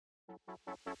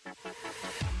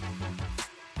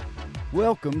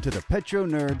Welcome to the Petro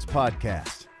Nerds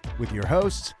Podcast with your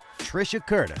hosts, Trisha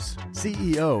Curtis,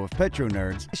 CEO of Petro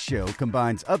Nerds. This show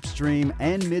combines upstream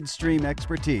and midstream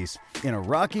expertise in a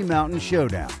Rocky Mountain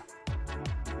showdown. Folks,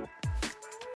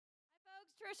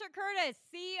 Trisha Curtis,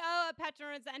 CEO of Petro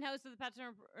Nerds and host of the Petro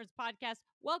Nerds Podcast.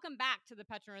 Welcome back to the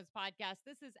Petro Nerds Podcast.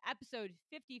 This is episode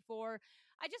 54.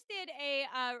 I just did a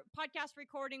podcast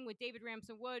recording with David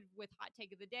Ramson Wood with Hot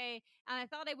Take of the Day, and I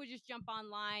thought I would just jump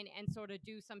online and sort of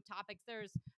do some topics.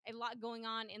 There's a lot going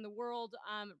on in the world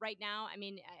right now. I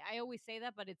mean, I always say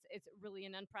that, but it's really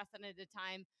an unprecedented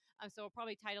time. So I'll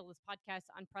probably title this podcast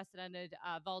Unprecedented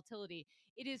Volatility.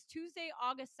 It is Tuesday,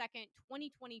 August 2nd,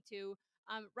 2022.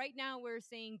 Right now, we're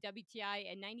seeing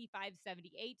WTI at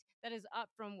 95.78. That is up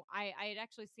from, I had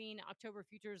actually seen October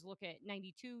futures look at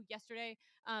 92 yesterday.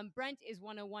 Brent is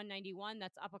 101.91.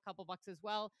 That's up a couple bucks as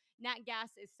well. Nat gas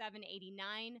is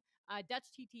 7.89. Dutch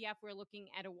TTF, we're looking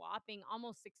at a whopping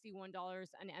almost $61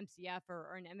 an MCF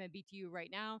or an MMBTU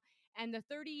right now. And the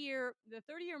 30-year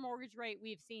mortgage rate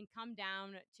we've seen come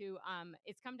down to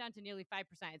it's come down to nearly 5%.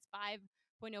 It's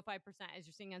 5.05% as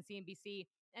you're seeing on CNBC.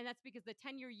 And that's because the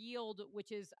 10-year yield,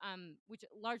 which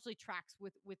largely tracks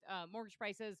with mortgage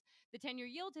prices, the 10-year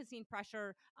yield has seen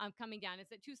pressure coming down.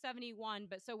 It's at 271,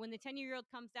 but so when the 10-year yield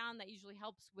comes down, that usually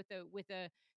helps with a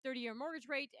 30-year mortgage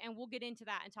rate, and we'll get into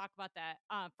that and talk about that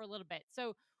for a little bit.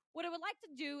 So what I would like to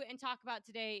do and talk about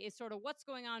today is sort of what's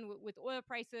going on with oil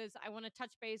prices. I want to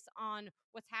touch base on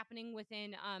what's happening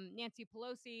within Nancy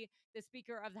Pelosi. The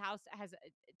Speaker of the House has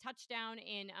touched down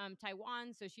in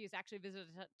Taiwan, so she has actually visited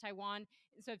Taiwan.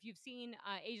 So if you've seen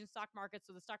Asian stock markets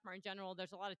or the stock market in general,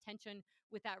 there's a lot of tension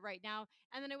with that right now.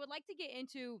 And then I would like to get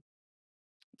into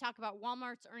talk about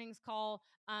Walmart's earnings call,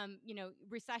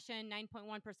 recession,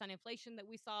 9.1% inflation that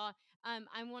we saw.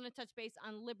 I want to touch base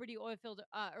on Liberty Oilfield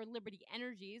or Liberty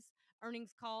Energy's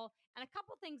earnings call, and a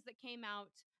couple things that came out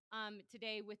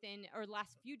today within or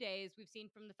last few days. We've seen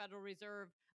from the Federal Reserve,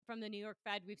 from the New York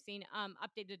Fed, we've seen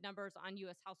updated numbers on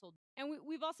U.S. household. And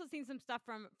we've also seen some stuff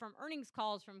from earnings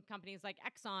calls from companies like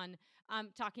Exxon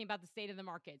talking about the state of the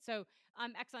market. So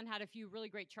Exxon had a few really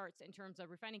great charts in terms of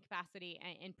refining capacity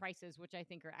and prices, which I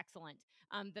think are excellent,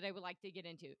 that I would like to get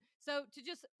into. So to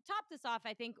just top this off,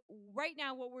 I think right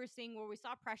now what we're seeing, where we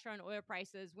saw pressure on oil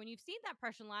prices, when you've seen that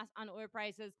pressure on oil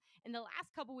prices in the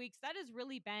last couple of weeks, that has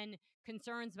really been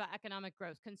concerns about economic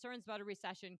growth, concerns about a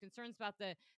recession, concerns about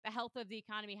the health of the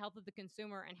economy, health of the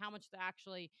consumer, and how much they're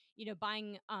actually,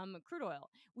 buying crude oil.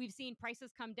 We've seen prices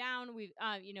come down. We've,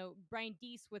 Brian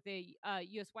Deese with the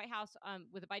U.S. White House,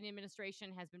 with the Biden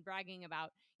administration, has been bragging about,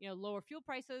 lower fuel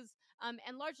prices.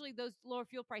 And largely those lower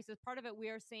fuel prices, part of it,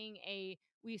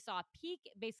 we saw a peak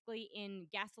basically in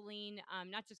gasoline,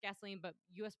 not just gasoline, but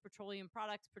U.S. petroleum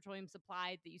products, petroleum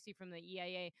supply that you see from the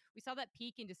EIA. We saw that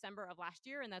peak in December of last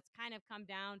year, and that's kind of come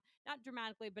down, not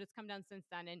dramatically, but it's come down since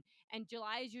then. And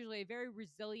July is usually a very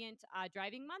resilient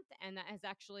driving month, and that has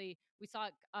actually, we saw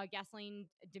gasoline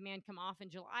demand come off in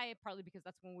July, partly because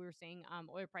that's when we were seeing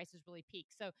oil prices really peak.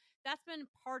 So that's been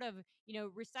part of,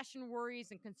 recession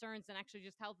worries and concerns, and actually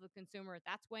just health of the consumer.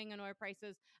 That's weighing on oil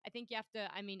prices. I think you have to,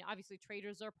 obviously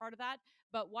traders are part of that,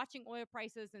 but watching oil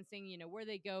prices and seeing, where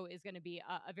they go is going to be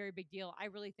a very big deal. I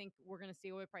really think we're going to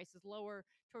see oil prices lower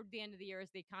toward the end of the year as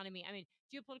the economy,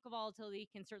 geopolitical volatility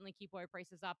can certainly keep oil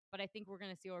prices up, but I think we're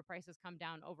going to see oil prices come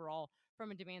down overall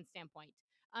from a demand standpoint.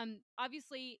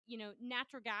 Obviously,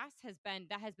 natural gas has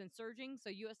been surging. So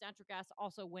U.S. natural gas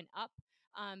also went up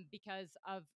because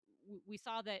of, we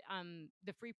saw that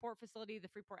the Freeport facility, the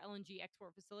Freeport LNG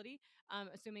export facility,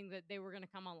 assuming that they were going to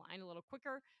come online a little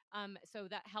quicker. So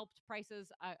that helped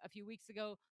prices a few weeks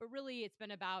ago. But really, it's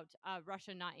been about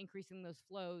Russia not increasing those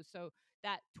flows. So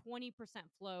that 20%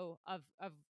 flow of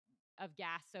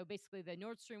gas. So basically, the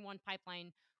Nord Stream 1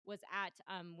 pipeline was at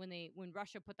when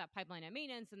Russia put that pipeline at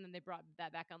maintenance, and then they brought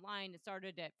that back online. It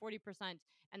started at 40%,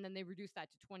 and then they reduced that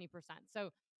to 20%. So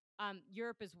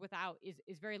Europe is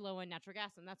very low in natural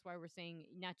gas, and that's why we're seeing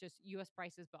not just U.S.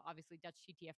 prices, but obviously Dutch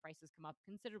TTF prices come up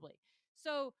considerably.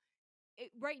 So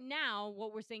right now,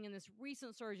 what we're seeing in this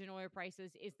recent surge in oil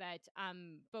prices is that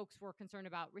folks were concerned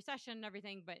about recession and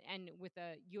everything, and with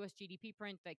the U.S. GDP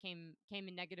print that came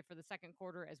in negative for the second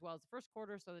quarter as well as the first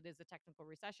quarter, so it is a technical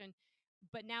recession.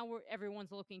 But now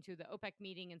everyone's looking to the OPEC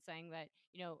meeting and saying that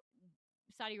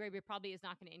Saudi Arabia probably is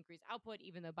not going to increase output,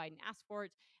 even though Biden asked for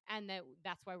it, and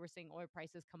that's why we're seeing oil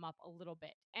prices come up a little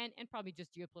bit, and probably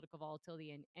just geopolitical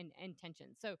volatility and tension.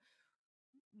 So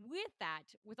with that,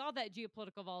 with all that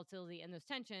geopolitical volatility and those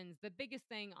tensions, the biggest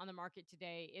thing on the market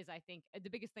today is, I think, the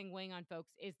biggest thing weighing on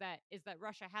folks is that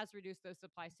Russia has reduced those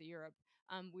supplies to Europe.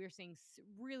 We are seeing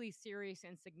really serious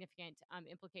and significant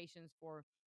implications for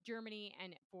Germany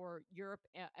and for Europe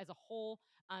as a whole.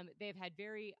 They've had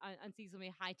very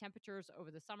unseasonably high temperatures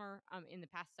over the summer. In the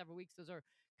past several weeks, those are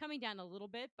coming down a little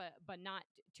bit, but not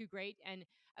too great. And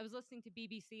I was listening to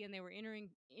BBC, and they were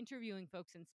interviewing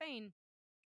folks in Spain,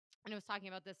 and I was talking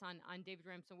about this on David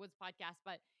Ramsey Wood's podcast.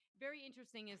 But very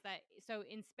interesting is that, so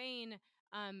in Spain,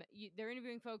 they're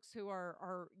interviewing folks who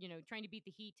are trying to beat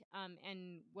the heat,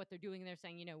 and what they're doing. They're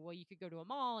saying, well, you could go to a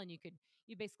mall and you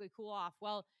basically cool off.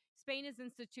 Well, Spain has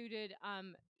instituted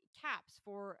caps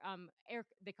for air.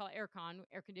 They call it aircon,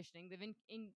 air conditioning. They've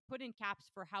put in caps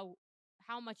for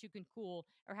how much you can cool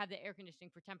or have the air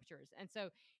conditioning for temperatures. And so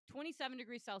 27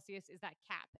 degrees Celsius is that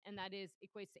cap, and that is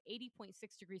equates to 80.6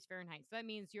 degrees Fahrenheit. So that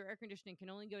means your air conditioning can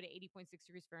only go to 80.6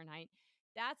 degrees Fahrenheit.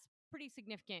 That's pretty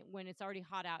significant when it's already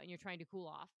hot out and you're trying to cool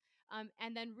off.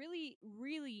 And then really,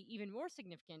 really even more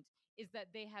significant is that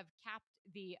they have capped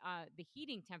the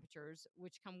heating temperatures,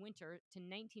 which come winter, to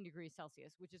 19 degrees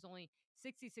Celsius, which is only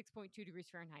 66.2 degrees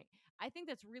Fahrenheit. I think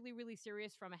that's really, really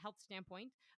serious from a health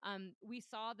standpoint. We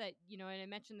saw that, and I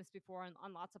mentioned this before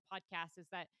on lots of podcasts, is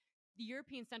that the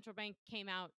European Central Bank came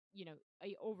out,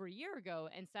 over a year ago,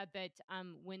 and said that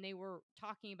when they were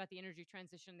talking about the energy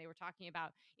transition, they were talking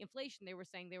about inflation. They were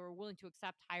saying they were willing to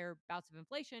accept higher bouts of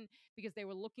inflation because they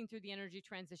were looking through the energy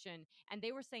transition, and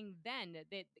they were saying then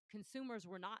that consumers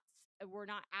were not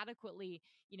adequately,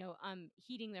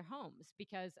 heating their homes,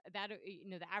 because that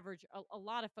the average a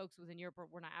lot of folks within Europe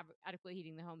were not adequately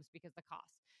heating the homes because of the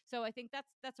cost. So I think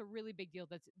that's a really big deal.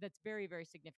 That's very, very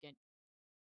significant.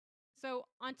 So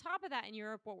on top of that, in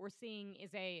Europe, what we're seeing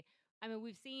is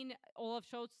we've seen Olaf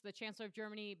Scholz, the Chancellor of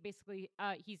Germany, basically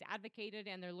he's advocated,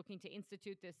 and they're looking to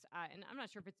institute this. And I'm not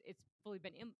sure if it's fully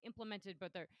been implemented,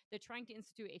 but they're trying to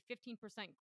institute a 15%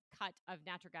 cut of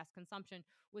natural gas consumption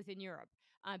within Europe,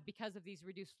 because of these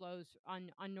reduced flows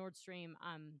on Nord Stream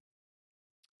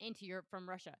into Europe from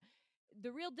Russia.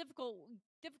 The real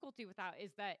difficulty with that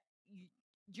is that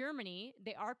Germany,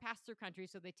 they are pass through countries,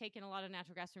 so they take in a lot of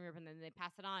natural gas from Europe and then they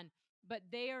pass it on. But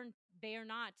they are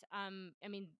not.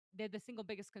 They're the single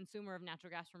biggest consumer of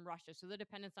natural gas from Russia, so the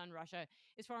dependence on Russia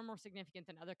is far more significant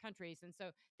than other countries. And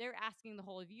so they're asking the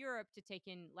whole of Europe to take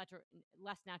in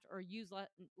less natural, or use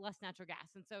less natural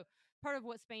gas. And so part of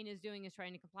what Spain is doing is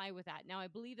trying to comply with that. Now, I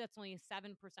believe that's only a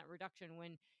 7% reduction,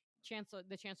 when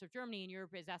the Chancellor of Germany in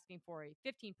Europe is asking for a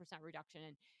 15% reduction.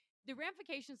 And the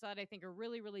ramifications of that, I think, are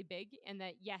really, really big. And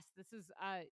that, yes, this is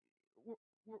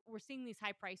we're seeing these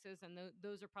high prices, and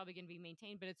those are probably going to be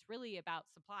maintained, but it's really about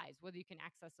supplies, whether you can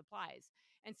access supplies.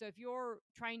 And so if you're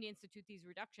trying to institute these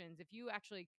reductions,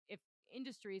 if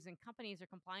industries and companies are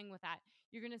complying with that,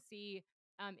 you're going to see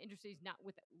industries not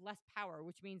with less power,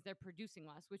 which means they're producing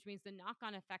less, which means the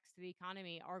knock-on effects to the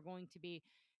economy are going to be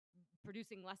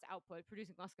producing less output,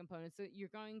 producing less components. So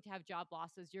you're going to have job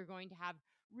losses. You're going to have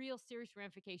real serious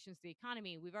ramifications to the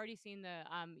economy. We've already seen the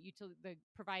utility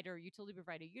provider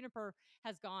Uniper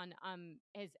has gone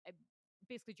has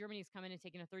basically, Germany has come in and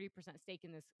taken a 30% stake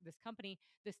in this company.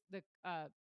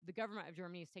 The government of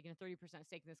Germany has taken a 30%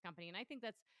 stake in this company. And I think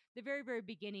that's the very, very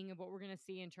beginning of what we're going to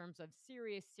see in terms of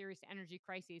serious, serious energy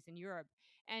crises in Europe.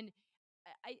 And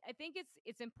I think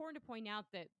it's important to point out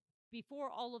that before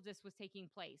all of this was taking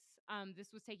place,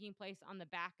 this was taking place on the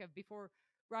back of, before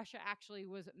Russia actually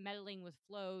was meddling with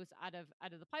flows out of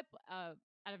the pipe, out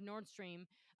of Nord Stream.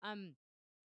 Um,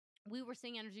 we were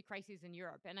seeing energy crises in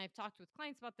Europe. And I've talked with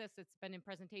clients about this. It's been in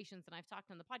presentations, and I've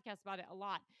talked on the podcast about it a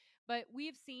lot. But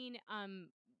we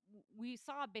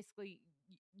saw basically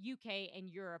UK and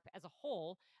Europe as a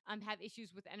whole have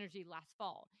issues with energy last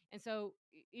fall. And so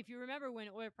if you remember, when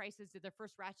oil prices did their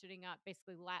first ratcheting up,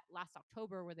 basically last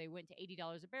October, where they went to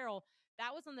 $80 a barrel,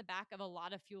 that was on the back of a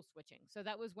lot of fuel switching. So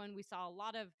that was when we saw a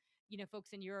lot of folks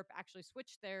in Europe actually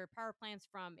switch their power plants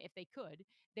from, if they could,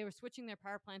 they were switching their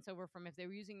power plants over from, if they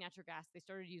were using natural gas, they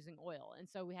started using oil. And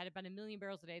so we had about 1 million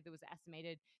barrels a day that was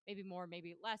estimated, maybe more,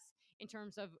 maybe less, in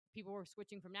terms of people were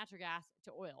switching from natural gas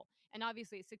to oil. And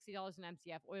obviously at $60 an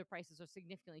MCF, oil prices are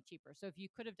significantly cheaper. So if you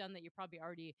could have done that, you probably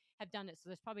already have done it. So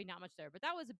there's probably not much there. But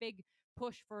that was a big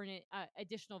push for an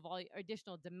additional volume,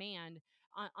 additional demand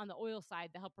on the oil side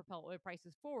that helped propel oil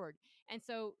prices forward. And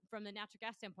so from the natural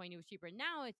gas standpoint, it was cheaper.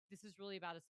 Now this is really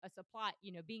about a supply,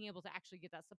 being able to actually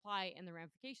get that supply and the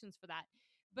ramifications for that.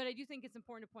 But I do think it's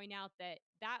important to point out that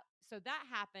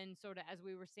happened sort of as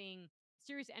we were seeing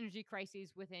serious energy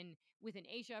crises within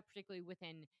Asia, particularly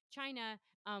within China.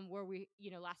 where we,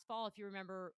 last fall, if you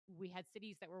remember, we had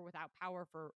cities that were without power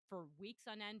for weeks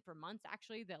on end, for months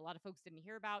actually, that a lot of folks didn't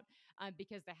hear about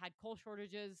because they had coal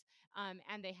shortages,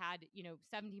 and they had,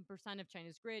 17% of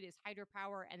China's grid is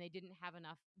hydropower, and they didn't have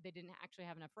enough. They didn't actually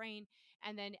have enough rain,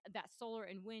 and then that solar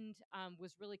and wind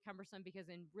was really cumbersome because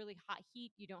in really hot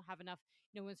heat, you don't have enough.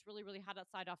 When it's really really hot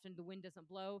outside, often the wind doesn't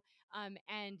blow,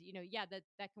 and yeah,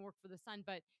 that can work for the sun,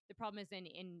 but the problem is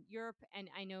in Europe, and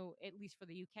I know at least for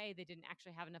the UK, they didn't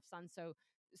actually have enough sun, so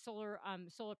solar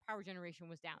power generation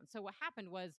was down. So what happened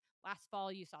was last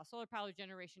fall you saw solar power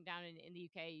generation down in the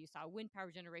UK, you saw wind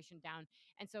power generation down,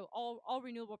 and so all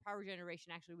renewable power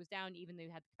generation actually was down, even though they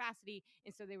had the capacity,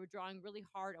 and so they were drawing really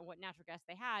hard on what natural gas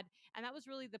they had, and that was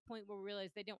really the point where we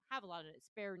realized they don't have a lot of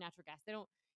spare natural gas. They don't.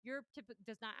 Europe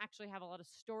does not actually have a lot of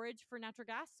storage for natural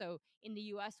gas. So in the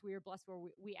US, we are blessed where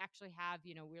we actually have,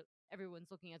 we're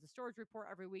everyone's looking at the storage report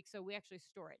every week. So we actually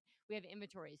store it. We have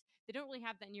inventories. They don't really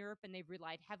have that in Europe, and they've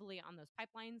relied heavily on those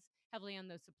pipelines, heavily on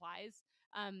those supplies.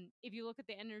 If you look at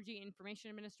the Energy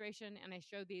Information Administration, and I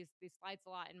show these slides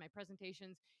a lot in my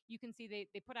presentations, you can see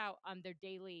they put out their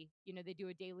daily, they do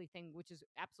a daily thing, which is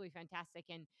absolutely fantastic.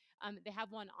 And they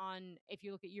have one on, if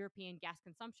you look at European gas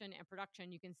consumption and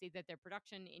production, you can see that their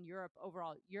production in Europe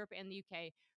overall, Europe and the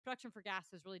UK, production for gas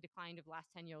has really declined over the last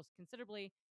 10 years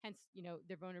considerably, hence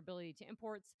their vulnerability to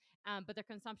imports, but their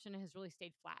consumption has really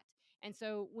stayed flat. And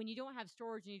so when you don't have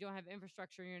storage and you don't have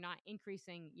infrastructure, you're not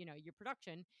increasing your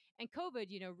production. And COVID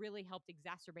really helped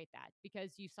exacerbate that,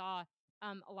 because you saw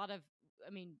a lot of,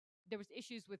 I mean, there was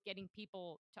issues with getting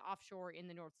people to offshore in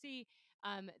the North Sea.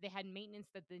 They had maintenance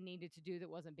that they needed to do that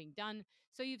wasn't being done.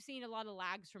 So you've seen a lot of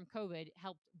lags from COVID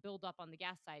helped build up on the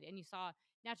gas side, and you saw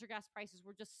natural gas prices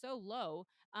were just so low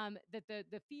that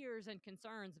the fears and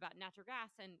concerns about natural gas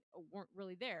and weren't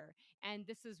really there. And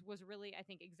this was really, I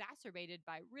think, exacerbated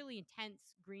by really intense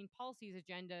green policies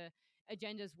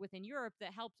agendas within Europe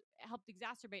that helped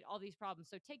exacerbate all these problems.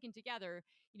 So taken together,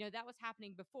 that was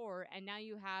happening before, and now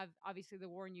you have obviously the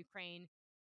war in Ukraine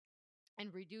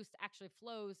and reduced actually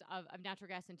flows of natural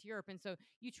gas into Europe. And so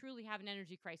you truly have an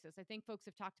energy crisis. I think folks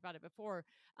have talked about it before,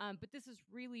 but this is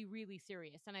really, really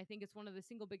serious. And I think it's one of the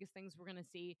single biggest things we're going to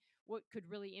see. What could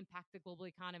really impact the global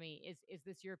economy is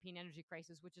this European energy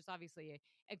crisis, which is obviously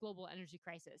a global energy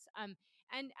crisis.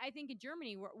 And I think in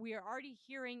Germany, we are already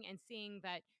hearing and seeing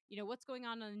that, what's going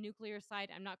on the nuclear side.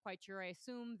 I'm not quite sure. I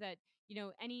assume that,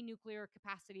 any nuclear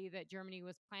capacity that Germany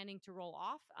was planning to roll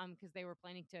off, because they were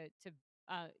planning to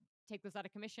uh, take those out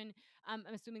of commission. I'm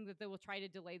assuming that they will try to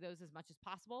delay those as much as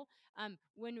possible.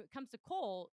 When it comes to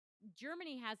coal,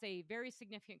 Germany has a very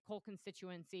significant coal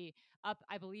constituency up,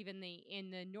 I believe, in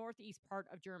the northeast part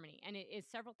of Germany, and it is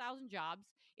several thousand jobs.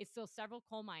 It's still several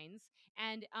coal mines,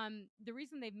 and the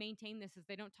reason they've maintained this is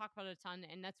they don't talk about it a ton,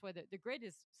 and that's why the grid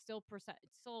is still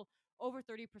it's still over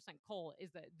 30% coal is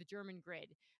the German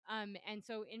grid. And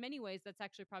so in many ways, that's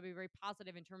actually probably very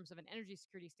positive in terms of an energy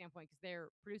security standpoint, because they're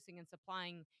producing and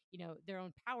supplying their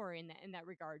own power in that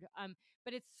regard.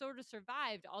 But it's sort of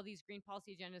survived all these green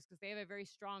policy agendas because they have a very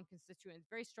strong constituent,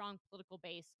 very strong political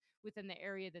base within the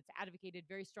area that's advocated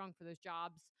very strong for those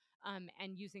jobs,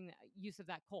 and using the use of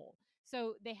that coal.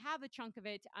 So they have a chunk of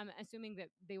it. I'm assuming that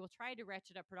they will try to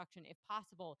ratchet up production if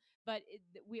possible. But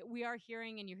we are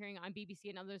hearing, and you're hearing on BBC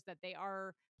and others, that they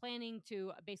are planning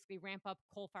to basically ramp up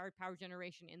coal-fired power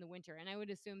generation in the winter. And I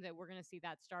would assume that we're going to see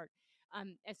that start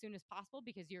as soon as possible,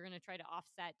 because you're going to try to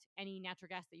offset any natural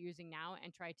gas that you're using now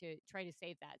and try to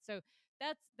save that. So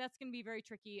that's going to be very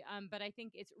tricky. But I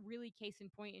think it's really case in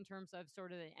point in terms of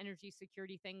sort of the energy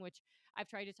security thing, which I've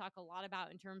tried to talk a lot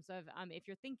about in terms of if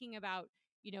you're thinking about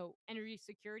energy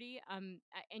security,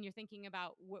 and you're thinking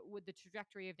about what would the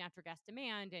trajectory of natural gas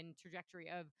demand and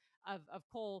trajectory of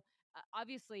coal,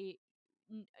 obviously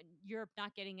Europe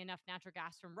not getting enough natural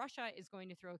gas from Russia is going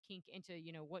to throw a kink into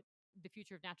what the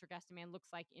future of natural gas demand looks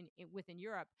like in within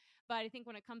Europe. But I think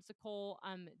when it comes to coal,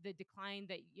 the decline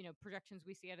that projections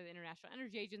we see out of the International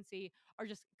Energy Agency are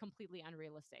just completely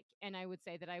unrealistic. And I would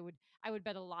say that I would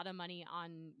bet a lot of money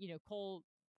on coal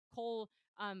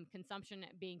consumption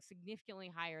being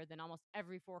significantly higher than almost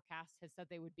every forecast has said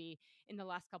they would be in the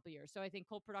last couple of years. So I think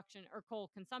coal production or coal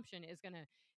consumption is going to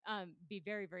be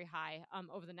very, very high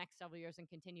over the next several years and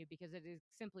continue, because it is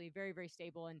simply very, very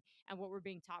stable. And what we're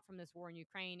being taught from this war in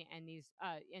Ukraine and these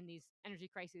energy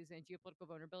crises and geopolitical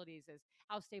vulnerabilities is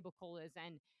how stable coal is.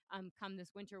 And come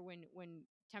this winter, when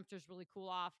temperatures really cool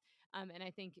off, and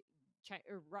I think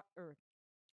or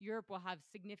Europe will have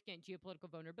significant geopolitical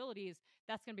vulnerabilities,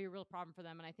 that's going to be a real problem for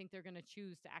them. And I think they're going to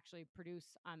choose to actually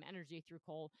produce energy through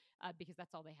coal, because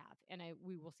that's all they have. And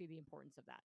we will see the importance of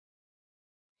that.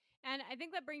 And I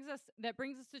think that brings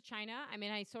us to China. I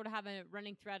mean, I sort of have a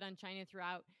running thread on China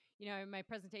throughout, my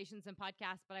presentations and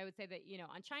podcasts, but I would say that,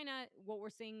 on China, what we're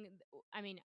seeing, I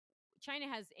mean, China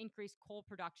has increased coal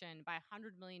production by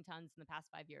 100 million tons in the past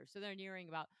 5 years. So they're nearing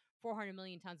about 400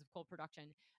 million tons of coal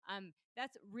production.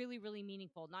 That's really, really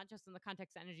meaningful, not just in the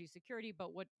context of energy security,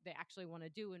 but what they actually want to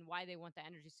do and why they want the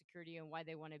energy security and why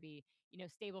they want to be,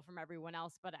 stable from everyone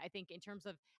else. But I think in terms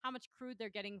of how much crude they're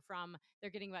getting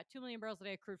about 2 million barrels a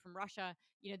day of crude from Russia.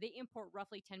 They import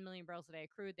roughly 10 million barrels a day of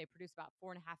crude. They produce about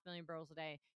 4.5 million barrels a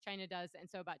day. China does. And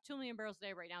so about 2 million barrels a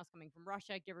day right now is coming from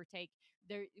Russia, give or take.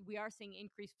 We are seeing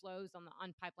increased flows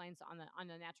on pipelines on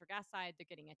the natural gas side. They're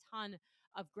getting a ton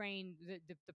of grain.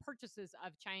 The purchases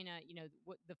of China,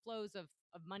 the flows of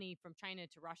money from China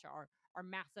to Russia are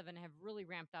massive and have really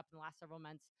ramped up in the last several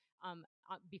months.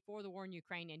 Before the war in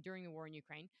Ukraine and during the war in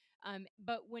Ukraine.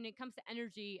 But when it comes to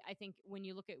energy, I think when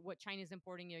you look at what China's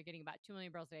importing, you're getting about 2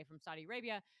 million barrels a day from Saudi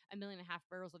Arabia, 1.5 million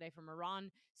barrels a day from Iran.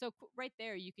 So right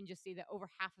there, you can just see that over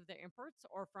half of their imports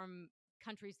are from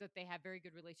countries that they have very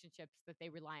good relationships that they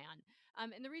rely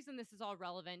on. And the reason this is all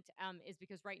relevant is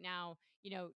because right now,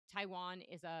 Taiwan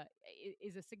is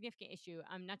a significant issue.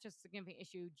 Not just a significant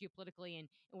issue geopolitically and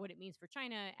what it means for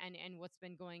China and what's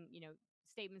been going,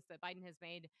 statements that Biden has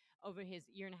made over his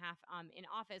year and a half in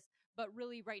office. But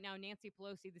really, right now, Nancy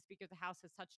Pelosi, the Speaker of the House,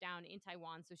 has touched down in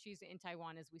Taiwan. So she's in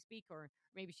Taiwan as we speak, or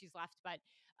maybe she's left. But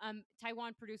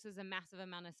Taiwan produces a massive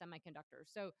amount of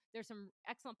semiconductors. So there's some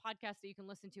excellent podcasts that you can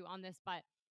listen to on this. But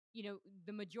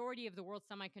the majority of the world's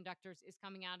semiconductors is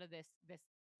coming out of this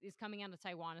is coming out of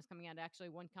Taiwan, is coming out of actually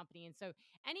one company. And so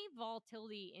any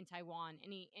volatility in Taiwan,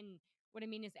 and what I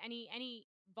mean is any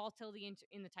volatility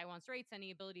in the Taiwan Straits,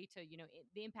 any ability to,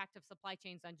 the impact of supply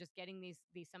chains on just getting these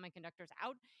semiconductors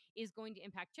out is going to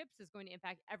impact chips, is going to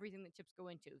impact everything that chips go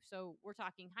into. So we're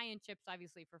talking high-end chips,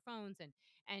 obviously for phones and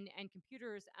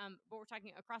computers, but we're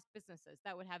talking across businesses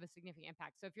that would have a significant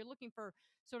impact. So if you're looking for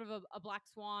sort of a black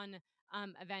swan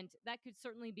event, that could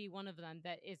certainly be one of them.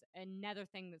 That is another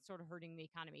thing that's sort of hurting the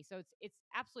economy. So it's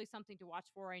absolutely something to watch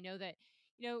for. I know that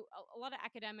a lot of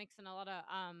academics and a lot of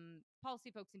policy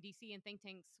folks in DC and think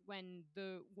tanks, when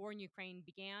the war in Ukraine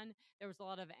began, there was a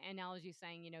lot of analogies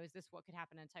saying, is this what could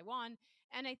happen in Taiwan?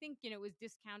 And I think, it was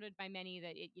discounted by many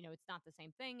that it's not the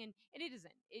same thing. And it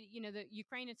isn't. The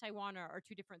Ukraine and Taiwan are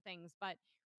two different things. But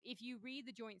if you read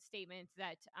the joint statement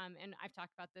that, and I've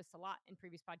talked about this a lot in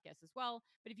previous podcasts as well,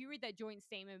 but if you read that joint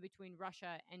statement between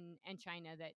Russia and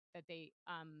China that they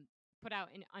put out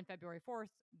on February 4th,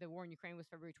 the war in Ukraine was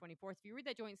February 24th. If you read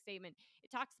that joint statement,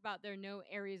 it talks about there are no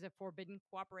areas of forbidden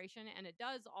cooperation, and it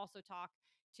does also talk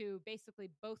to basically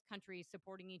both countries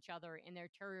supporting each other in their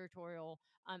territorial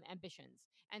ambitions.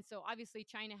 And so obviously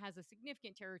China has a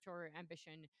significant territorial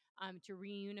ambition to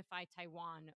reunify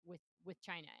Taiwan with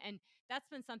China. And that's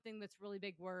been something that's really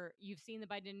big, where you've seen the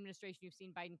Biden administration, you've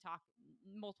seen Biden talk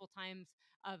multiple times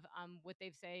of what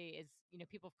they say is,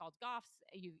 people have called goffs.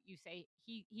 You say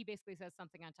he basically says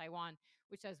something on Taiwan,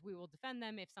 which says we will defend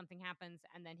them if something happens,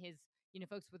 and then his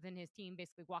folks within his team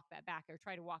basically walk that back or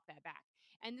try to walk that back.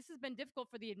 And this has been difficult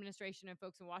for the administration and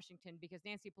folks in Washington, because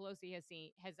Nancy Pelosi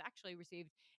has actually received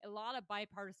a lot of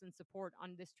bipartisan support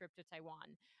on this trip to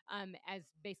Taiwan, as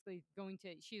basically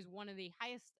she's one of the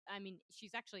highest. I mean,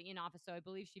 she's actually in office, so I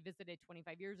believe she visited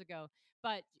 25 years ago,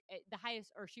 but the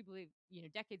highest, or she believed,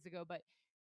 decades ago, but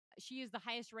she is the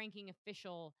highest ranking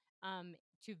official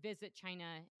to visit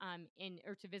China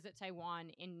or to visit Taiwan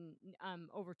in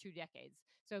over 2 decades.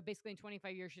 So basically, in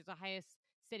 25 years, she's the highest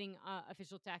sitting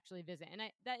official to actually visit, and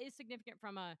that is significant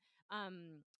from uh,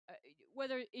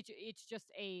 whether it's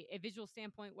just a visual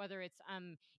standpoint, whether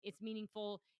it's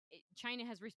meaningful. China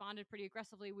has responded pretty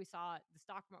aggressively. We saw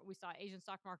Asian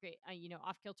stock market,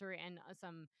 off kilter, and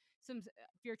some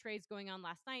fear trades going on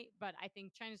last night. But I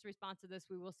think China's response to this,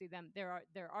 we will see them.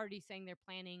 They're already saying they're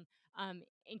planning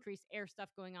increased air stuff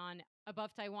going on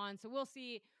above Taiwan. So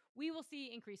we will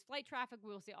see increased flight traffic.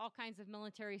 We will see all kinds of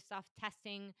military stuff,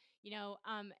 testing,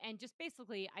 and just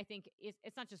basically, I think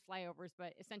it's not just flyovers,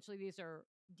 but essentially these are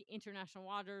international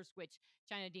waters, which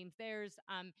China deems theirs.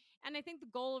 And I think the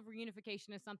goal of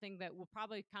reunification is something that will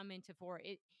probably come into fore.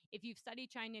 If you've studied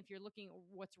China, if you're looking at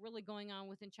what's really going on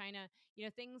within China,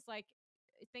 things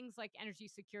like energy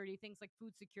security, things like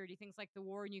food security, things like the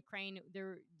war in Ukraine,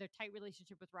 their tight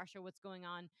relationship with Russia, what's going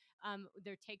on,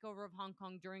 their takeover of Hong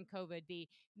Kong during COVID, the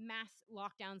mass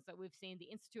lockdowns that we've seen, the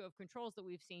Institute of Controls that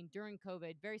we've seen during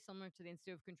COVID, very similar to the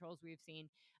Institute of Controls we've seen.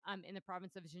 in the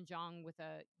province of Xinjiang with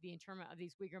the internment of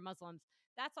these Uyghur Muslims.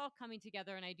 That's all coming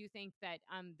together, and I do think that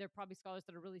there are probably scholars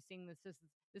that are really seeing this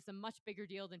a much bigger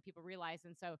deal than people realize.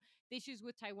 And so the issues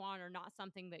with Taiwan are not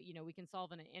something that we can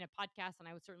solve in a podcast. And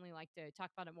I would certainly like to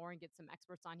talk about it more and get some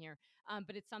experts on here.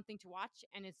 But it's something to watch,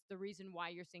 and it's the reason why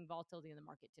you're seeing volatility in the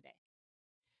market today.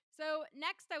 So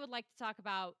next, I would like to talk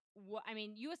about what I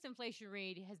mean. U.S. inflation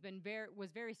read has been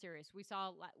very serious. We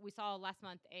saw last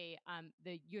month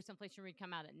the U.S. inflation read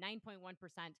come out at 9.1%.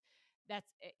 That's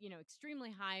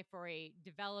extremely high for a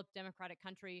developed democratic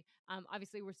country.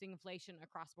 Obviously, we're seeing inflation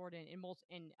across board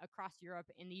across Europe,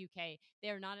 in the UK. They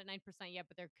are not at 9% yet,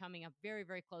 but they're coming up very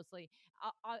closely.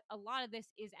 A lot of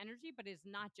this is energy, but it's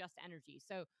not just energy.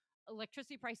 So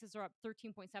electricity prices are up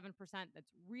 13.7%. That's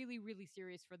really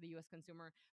serious for the US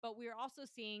consumer. But we're also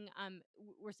seeing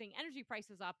we're seeing energy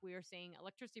prices up, we are seeing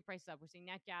electricity prices up, we're seeing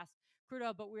nat gas, crude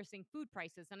oil, but we're seeing food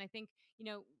prices. And I think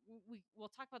we'll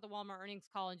talk about the Walmart earnings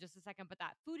call in just a second, but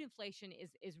that food inflation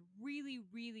is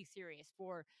really serious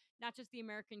for not just the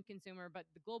American consumer but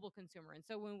the global consumer. And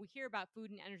so when we hear about food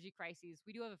and energy crises,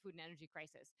 we do have a food and energy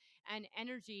crisis. And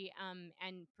energy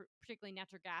particularly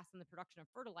natural gas and the production of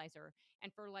fertilizer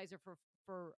and fertilizer for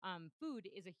food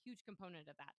is a huge component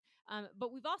of that.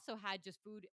 But we've also had just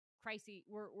food crises.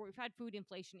 We've had food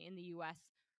inflation in the U.S.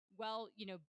 Well,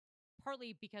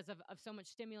 partly because of so much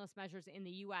stimulus measures in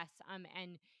the U.S.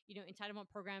 And entitlement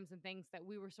programs and things that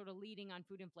we were sort of leading on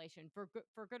food inflation for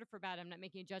good or for bad. I'm not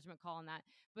making a judgment call on that,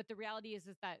 but the reality is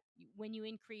that when you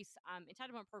increase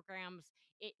entitlement programs,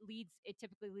 it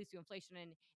typically leads to inflation,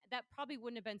 and that probably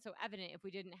wouldn't have been so evident if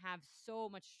we didn't have so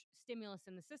much stimulus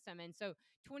in the system. And so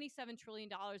 $27 trillion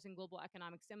in global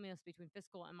economic stimulus between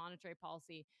fiscal and monetary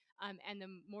policy, and the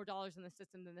more dollars in the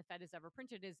system than the Fed has ever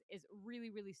printed is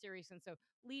really serious. And so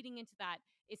leading into that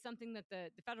is something that the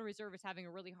Federal Reserve is having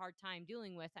a really hard time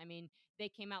dealing with. I mean, they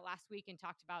came out last week and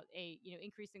talked about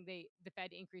increasing the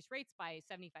Fed increased rates by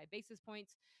 75 basis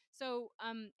points. So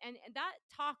and that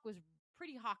talk was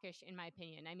pretty hawkish in my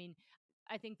opinion. I mean,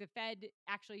 I think the Fed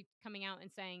actually coming out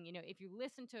and saying, if you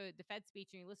listen to the Fed speech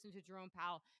and you listen to Jerome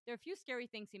Powell, there are a few scary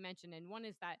things he mentioned. And one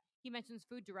is that he mentions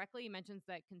food directly. He mentions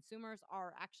that people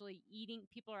are actually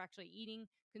eating,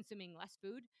 consuming less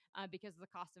food because of the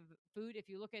cost of food. If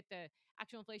you look at the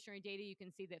actual inflationary data, you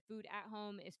can see that food at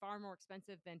home is far more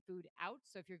expensive than food out.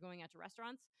 So if you're going out to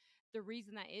restaurants, the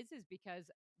reason that is because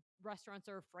restaurants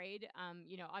are afraid.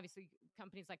 Obviously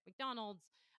companies like McDonald's,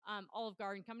 Olive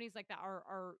Garden, companies like that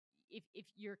are if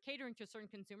you're catering to a certain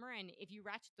consumer, and if you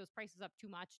ratchet those prices up too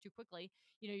much too quickly,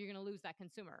 you're going to lose that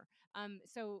consumer.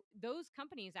 So those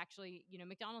companies actually,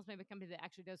 McDonald's may be a company that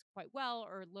actually does quite well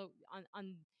or low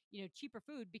on cheaper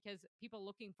food because people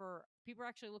are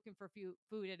actually looking for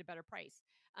food at a better price.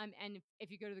 And if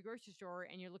you go to the grocery store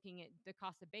and you're looking at the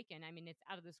cost of bacon, I mean, it's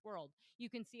out of this world. You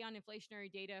can see on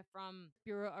inflationary data from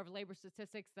Bureau of Labor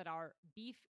Statistics that our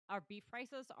beef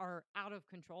prices are out of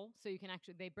control. So you can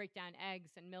actually, they break down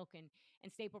eggs and milk and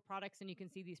staple products, and you can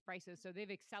see these prices. So they've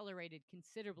accelerated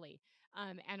considerably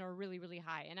and are really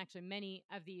high. And actually, many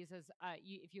of these,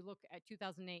 if you look at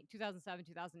 2008, 2007,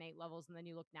 2008 levels, and then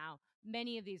you look now,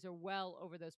 many of these are well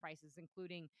over those prices,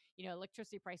 including,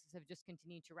 electricity prices have just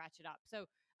continued to ratchet up. So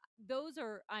those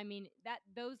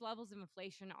levels of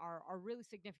inflation are really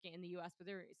significant in the US, but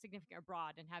they're significant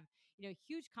abroad and have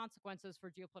huge consequences for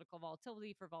geopolitical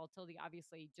volatility,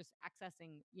 obviously just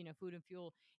accessing food and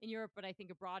fuel in Europe, but I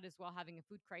think abroad as well, having a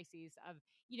food crisis of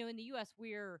in the US,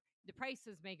 the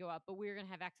prices may go up, but we're going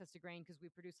to have access to grain because we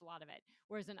produce a lot of it,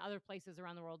 whereas in other places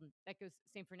around the world, and that goes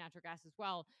same for natural gas as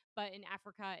well, but in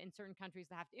Africa, in certain countries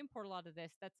that have to import a lot of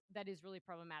this, that is really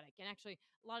problematic. And actually,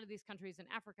 a lot of these countries in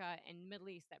Africa and Middle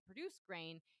East that produce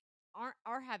grain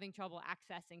are having trouble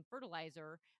accessing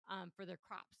fertilizer for their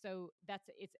crops. So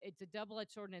it's a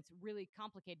double-edged sword, and it's really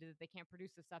complicated that they can't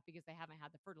produce this stuff because they haven't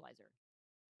had the fertilizer.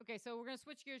 Okay, so we're going to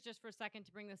switch gears just for a second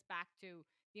to bring this back to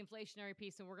the inflationary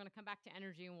piece, and we're going to come back to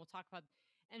energy, and we'll talk about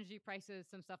energy prices,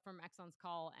 some stuff from Exxon's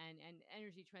call, and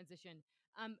energy transition.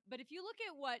 But if you look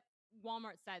at what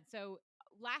Walmart said, so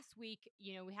last week,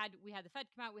 we had the Fed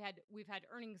come out, we've had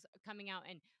earnings coming out,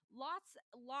 and lots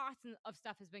of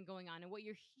stuff has been going on. And what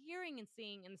you're hearing and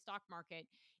seeing in the stock market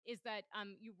is that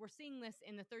we're seeing this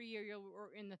in the 30-year yield,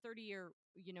 or in the 30-year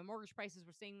mortgage prices.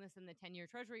 We're seeing this in the 10-year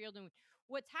Treasury yield, and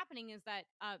what's happening is that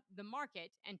the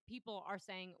market and people are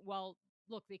saying, well,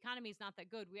 look, the economy is not that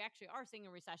good. We actually are seeing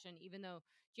a recession, even though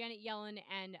Janet Yellen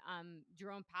and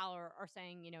Jerome Powell are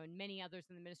saying, and many others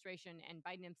in the administration and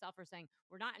Biden himself are saying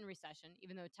we're not in recession,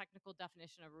 even though a technical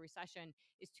definition of a recession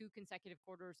is 2 consecutive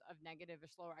quarters of negative or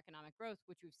slower economic growth,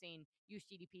 which we've seen use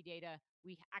GDP data.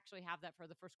 We actually have that for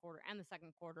the first quarter and the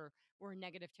second quarter. We're in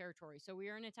negative territory. So we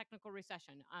are in a technical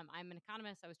recession. I'm an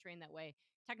economist. I was trained that way.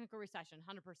 Technical recession,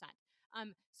 100%.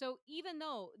 So even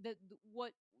though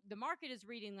what the market is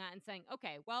reading that and saying,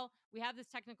 okay, well, we have this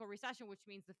technical recession, which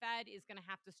means the Fed is going to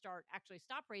have to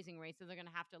stop raising rates. So they're going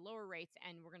to have to lower rates,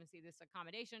 and we're going to see this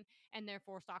accommodation, and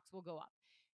therefore stocks will go up.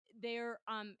 They're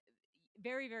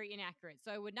very, very inaccurate.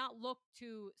 So I would not look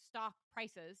to stock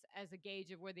prices as a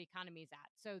gauge of where the economy is at.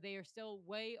 So they are still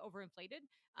way overinflated,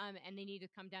 and they need to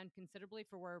come down considerably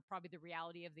for where probably the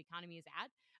reality of the economy is at.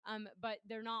 But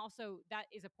they're not also, that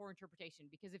is a poor interpretation,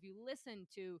 because if you listen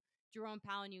to Jerome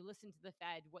Powell and you listen to the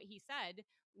Fed, what he said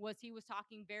was he was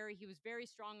very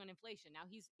strong on inflation. Now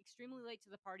he's extremely late to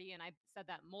the party, and I've said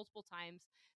that multiple times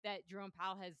that Jerome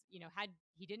Powell has,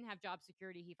 he didn't have job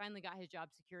security. He finally got his job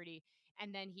security,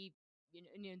 and then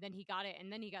then he got it,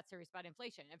 and then he got serious about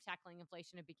inflation, of tackling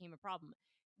inflation. It became a problem.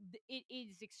 It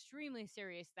is extremely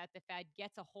serious that the Fed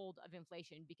gets a hold of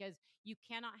inflation, because you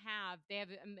cannot have, they have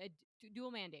a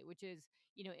dual mandate, which is,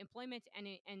 employment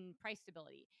and price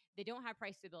stability. They don't have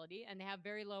price stability, and they have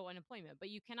very low unemployment, but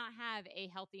you cannot have a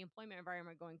healthy employment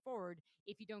environment going forward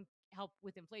if you don't help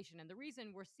with inflation. And the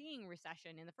reason we're seeing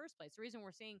recession in the first place, the reason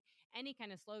we're seeing any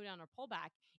kind of slowdown or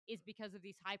pullback, is because of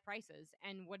these high prices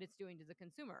and what it's doing to the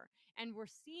consumer. And we're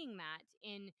seeing that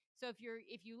in, so if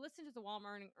you listen to the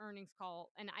Walmart earnings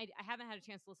call, and I haven't had a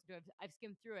chance to listen to it, I've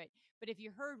skimmed through it, but if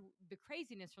you heard the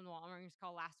craziness from the Walmart earnings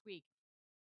call last week,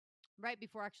 right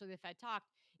before actually the Fed talked,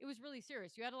 it was really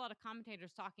serious. You had a lot of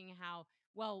commentators talking how,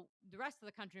 well, the rest of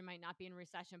the country might not be in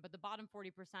recession, but the bottom 40%,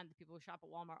 the people who shop at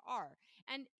Walmart are.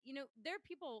 And, there are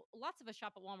people, lots of us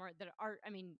shop at Walmart that are,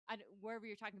 wherever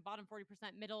you're talking, bottom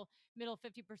 40%, middle 50%,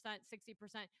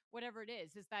 60%, whatever it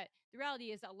is that the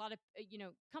reality is a lot of,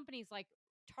 companies like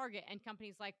Target and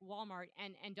companies like Walmart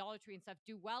and Dollar Tree and stuff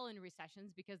do well in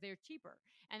recessions because they're cheaper,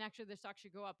 and actually their stocks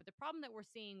should go up. But the problem that we're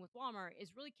seeing with Walmart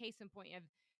is really case in point of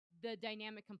the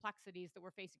dynamic complexities that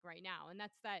we're facing right now. And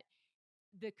that's that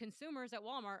the consumers at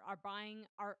Walmart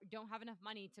don't have enough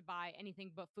money to buy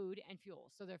anything but food and fuel.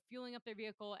 So they're fueling up their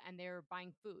vehicle and they're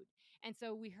buying food. And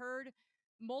so we heard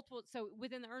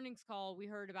within the earnings call, we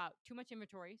heard about too much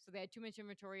inventory. So they had too much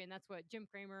inventory, and that's what Jim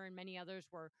Cramer and many others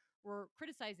were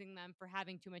criticizing them for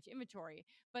having too much inventory.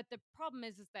 But the problem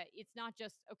is that it's not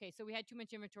just, okay, so we had too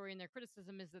much inventory, and their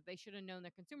criticism is that they should have known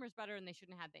their consumers better and they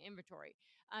shouldn't have the inventory.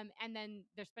 And then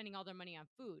they're spending all their money on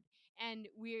food. And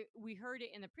we heard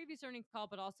it in the previous earnings call,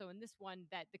 but also in this one,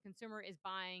 that the consumer is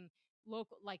buying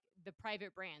local, like the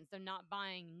private brands. They're not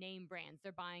buying name brands.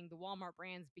 They're buying the Walmart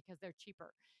brands because they're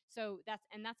cheaper. So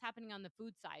that's happening on the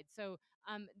food side. So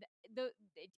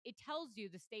it tells you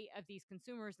the state of these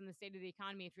consumers and the state of the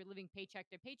economy. If you're living paycheck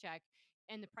to paycheck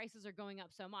and the prices are going up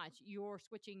so much, you're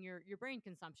switching your brain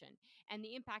consumption. And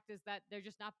the impact is that they're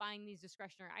just not buying these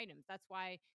discretionary items. That's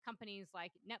why companies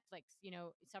like Netflix,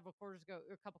 several quarters ago,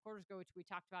 or a couple quarters ago, which we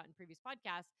talked about in previous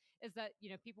podcasts, is that,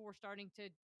 people were starting to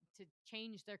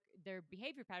change their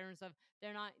behavior patterns of,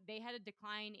 they had a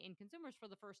decline in consumers for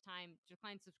the first time,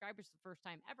 decline subscribers for the first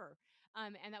time ever.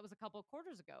 And that was a couple of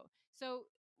quarters ago. So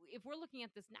if we're looking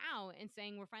at this now and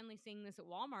saying we're finally seeing this at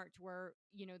Walmart, where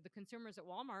the consumers at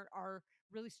Walmart are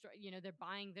really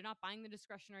they're not buying the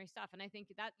discretionary stuff. And I think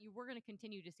that we're going to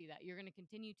continue to see that. You're going to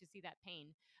continue to see that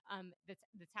pain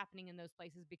that's happening in those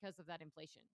places because of that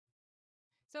inflation.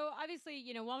 So obviously,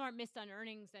 Walmart missed on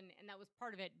earnings, and that was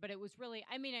part of it. But it was really,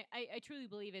 I truly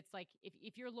believe it's like,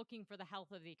 if you're looking for the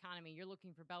health of the economy, you're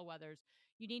looking for bellwethers,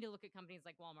 you need to look at companies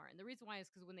like Walmart. And the reason why is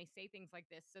because when they say things like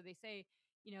this, so they say,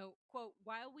 quote,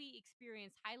 while we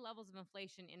experience high levels of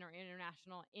inflation in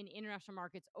international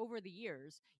markets over the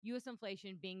years, U.S.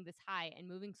 inflation being this high and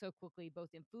moving so quickly,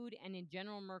 both in food and in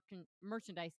general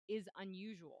merchandise, is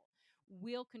unusual.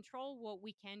 We'll control what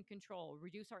we can control,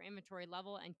 reduce our inventory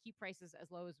level, and keep prices as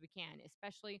low as we can,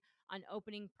 especially on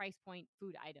opening price point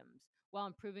food items, while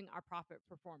improving our profit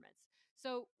performance.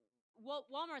 So, what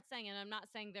Walmart's saying, and I'm not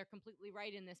saying they're completely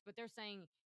right in this, but they're saying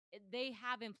they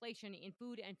have inflation in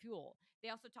food and fuel. They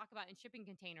also talk about in shipping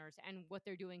containers and what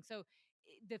they're doing. So,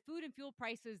 the food and fuel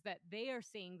prices that they are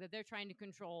seeing, that they're trying to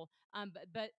control,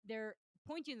 but they're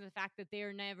pointing to the fact that they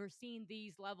are never seen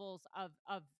these levels of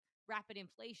rapid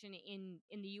inflation in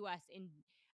the U.S. in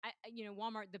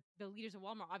Walmart, the leaders of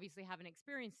Walmart obviously haven't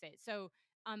experienced it. So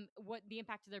what the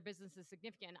impact of their business is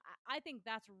significant. I think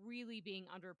that's really being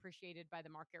underappreciated by the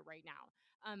market right now.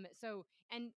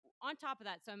 And on top of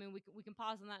that, so I mean, we can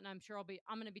pause on that, and I'm sure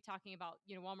I'm going to be talking about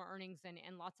Walmart earnings and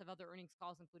lots of other earnings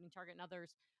calls, including Target and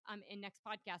others, in next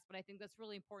podcast. But I think that's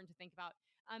really important to think about.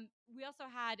 We also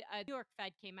had New York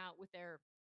Fed came out with their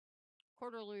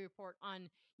quarterly report on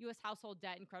US household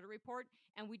debt and credit report,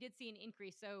 and we did see an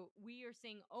increase. So we are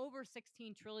seeing over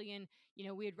 16 trillion.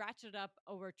 We had ratcheted up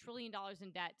over $1 trillion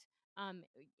in debt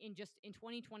in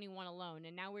 2021 alone,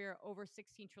 and now we're over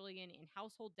 16 trillion in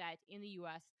household debt in the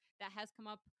US. That has come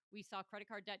up. We saw credit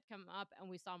card debt come up, and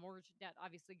we saw mortgage debt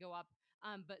obviously go up.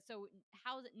 But so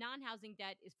non-housing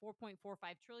debt is 4.45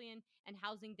 trillion, and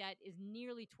housing debt is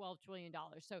nearly $12 trillion.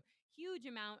 So huge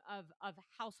amount of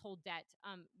household debt,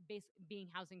 being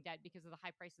housing debt because of the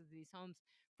high prices of these homes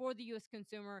for the U.S.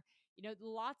 consumer.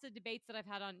 Lots of debates that I've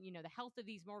had on the health of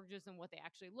these mortgages and what they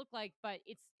actually look like, but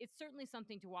it's certainly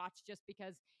something to watch. Just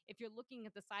because if you're looking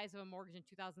at the size of a mortgage in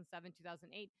 2007,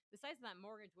 2008, the size of that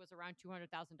mortgage was around $200,000,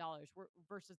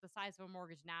 versus the size of a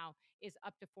mortgage now is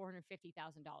up to $450,000.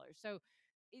 So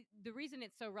the reason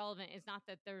it's so relevant is not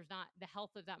that there's not the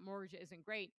health of that mortgage isn't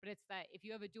great, but it's that if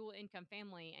you have a dual income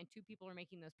family and two people are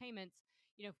making those payments,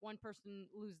 if one person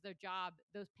loses their job,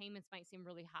 those payments might seem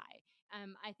really high.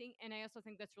 I also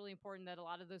think that's really important, that a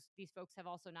lot of these folks have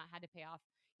also not had to pay off.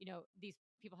 These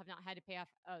people have not had to pay off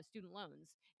student loans,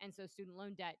 and so student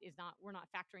loan debt is not. We're not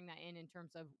factoring that in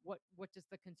terms of what does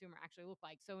the consumer actually look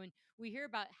like. So when we hear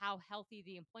about how healthy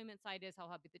the employment side is, how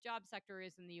healthy the job sector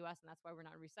is in the U.S., and that's why we're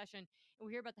not in recession, and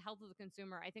we hear about the health of the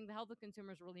consumer, I think the health of the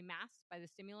consumer is really masked by the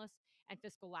stimulus and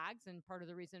fiscal lags, and part of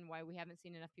the reason why we haven't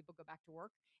seen enough people go back to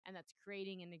work, and that's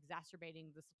creating and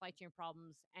exacerbating the supply chain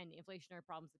problems and inflationary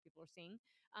problems that people are seeing.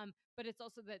 But it's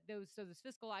also that those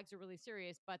fiscal lags are really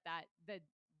serious, but that the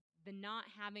not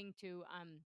having to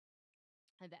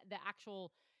the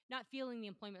actual not feeling the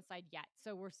employment side yet.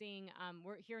 So we're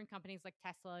hearing companies like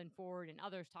Tesla and Ford and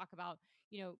others talk about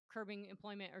curbing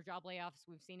employment or job layoffs.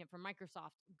 We've seen it from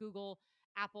Microsoft, Google,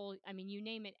 Apple. I mean, you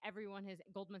name it. Everyone has.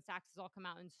 Goldman Sachs has all come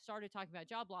out and started talking about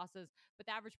job losses, but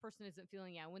the average person isn't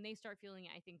feeling it. When they start feeling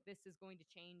it, I think this is going to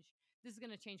change. This is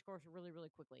going to change course really, really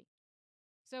quickly.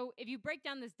 So if you break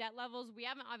down this debt levels, we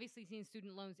haven't obviously seen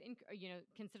student loans,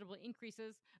 considerable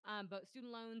increases, but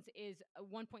student loans is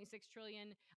 1.6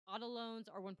 trillion. Auto loans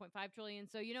are 1.5 trillion.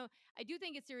 So I do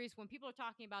think it's serious when people are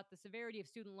talking about the severity of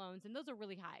student loans, and those are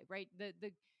really high, right?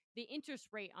 The interest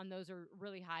rate on those are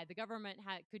really high. The government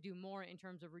could do more in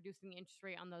terms of reducing the interest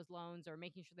rate on those loans or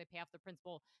making sure they pay off the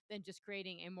principal than just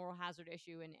creating a moral hazard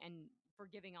issue and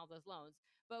forgiving all those loans.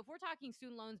 But if we're talking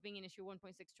student loans being an issue,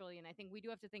 1.6 trillion, I think we do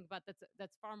have to think about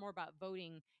that's far more about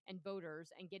voting and voters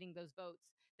and getting those votes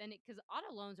than it, because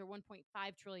auto loans are 1.5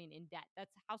 trillion in debt.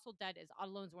 That's household debt is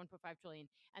auto loans 1.5 trillion,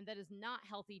 and that is not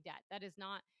healthy debt. That is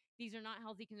not. These are not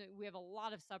healthy. We have a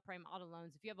lot of subprime auto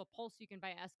loans. If you have a Pulse, you can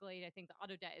buy Escalade. I think the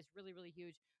auto debt is really, really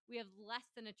huge. We have less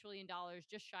than $1 trillion,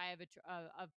 just shy of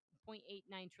of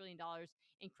 $0.89 trillion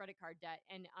in credit card debt,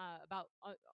 and about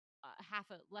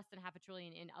less than half a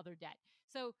trillion in other debt.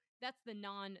 So that's the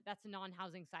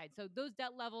non-housing side. So those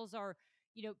debt levels are,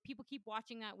 people keep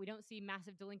watching that. We don't see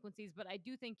massive delinquencies, but I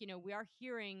do think, we are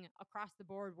hearing across the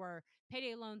board where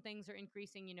payday loan things are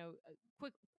increasing,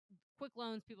 quick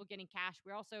loans, people getting cash.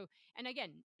 We're also, and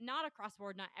again, not across the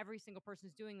board, not every single person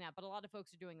is doing that, but a lot of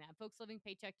folks are doing that. Folks living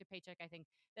paycheck to paycheck, I think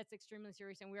that's extremely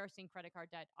serious. And we are seeing credit card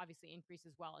debt obviously increase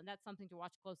as well. And that's something to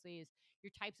watch closely, is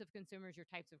your types of consumers, your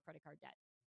types of credit card debt.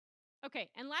 Okay,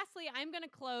 and lastly, I'm going to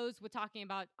close with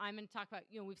I'm going to talk about,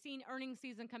 we've seen earnings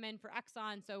season come in for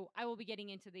Exxon, so I will be getting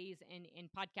into these in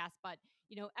podcasts, but,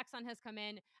 Exxon has come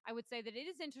in. I would say that it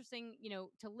is interesting,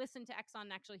 to listen to Exxon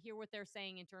and actually hear what they're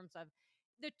saying in terms of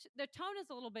the tone is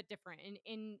a little bit different.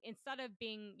 Instead of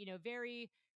being,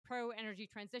 very pro energy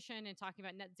transition and talking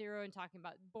about net zero and talking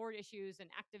about board issues and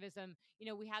activism,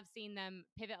 we have seen them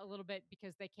pivot a little bit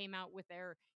because they came out with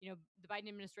their, the Biden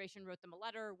administration wrote them a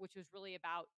letter, which was really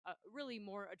about really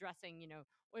more addressing,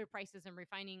 oil prices and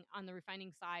refining on the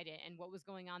refining side and what was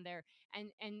going on there.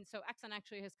 And so Exxon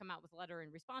actually has come out with a letter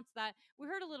in response to that. We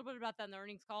heard a little bit about that in the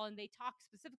earnings call, and they talked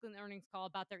specifically in the earnings call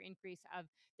about their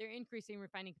increasing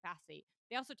refining capacity.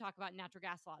 They also talk about natural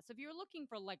gas laws. So if you're looking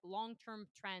for like long-term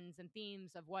trends and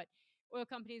themes of what oil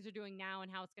companies are doing now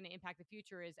and how it's going to impact the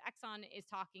future, is Exxon is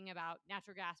talking about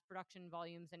natural gas production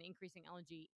volumes and increasing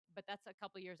LNG, but that's a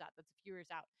couple years out. That's a few years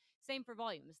out. Same for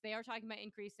volumes. They are talking about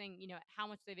increasing, how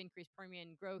much they've increased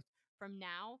Permian growth from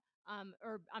now,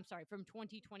 from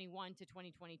 2021 to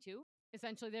 2022.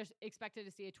 Essentially, they're expected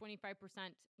to see a 25%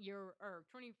 year or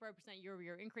 25% year over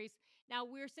year increase. Now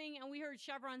we're seeing, and we heard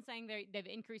Chevron saying they've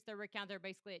increased their rig count. They're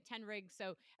basically at 10 rigs.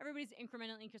 So everybody's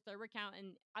incrementally increased their rig count.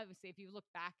 And obviously, if you look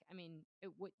back, I mean,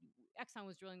 what Exxon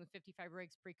was drilling with 55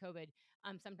 rigs pre-COVID,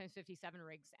 sometimes 57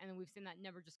 rigs, and then we've seen that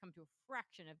number just come to a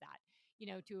fraction of that.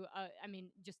 To I mean,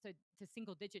 just to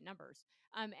single digit numbers.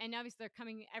 And obviously,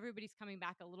 everybody's coming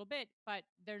back a little bit, but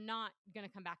they're not going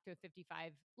to come back to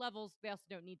 55 levels. They also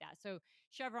don't need that. So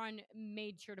Chevron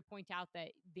made sure to point out that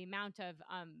the amount of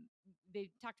they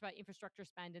talked about infrastructure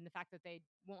spend and the fact that they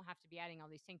won't have to be adding all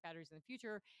these tank batteries in the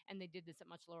future, and they did this at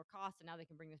much lower cost, and now they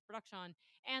can bring this production on.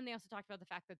 And they also talked about the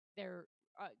fact that their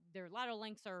lateral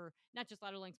lengths are not just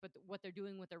lateral lengths, but what they're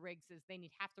doing with their rigs is they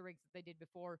need half the rigs that they did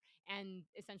before, and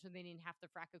essentially they need half the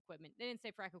frac equipment. They didn't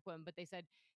say frac equipment, but they said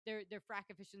their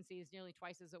frac efficiency is nearly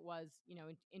twice as it was,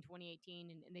 in 2018,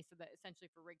 and they said that essentially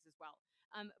for rigs as well.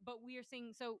 But we are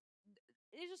seeing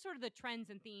these are sort of the trends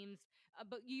and themes,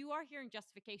 but you are hearing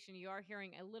justification. You are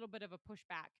hearing a little bit of a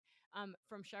pushback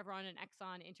from Chevron and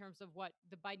Exxon in terms of what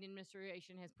the Biden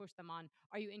administration has pushed them on.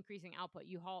 Are you increasing output?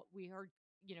 We heard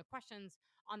questions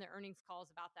on the earnings calls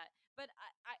about that. But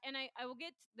I will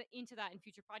get into that in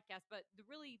future podcasts. But the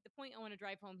point I want to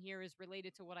drive home here is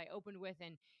related to what I opened with,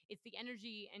 and it's the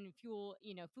energy and fuel,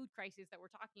 food crisis that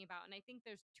we're talking about. And I think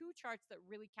there's two charts that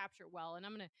really capture it well. And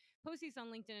I'm going to post these on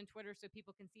LinkedIn and Twitter so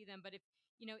people can see them. But if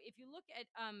you look at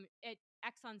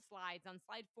Exxon slides on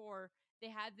slide 4, they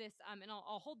had this, and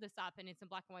I'll hold this up, and it's in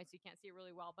black and white, so you can't see it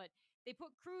really well. But they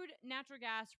put crude, natural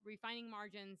gas, refining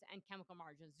margins, and chemical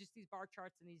margins, just these bar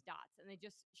charts and these dots, and they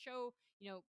just show,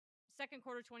 second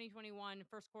quarter 2021,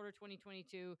 first quarter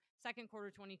 2022, second quarter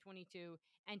 2022,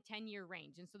 and 10-year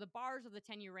range. And so the bars of the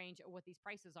 10-year range are what these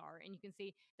prices are, and you can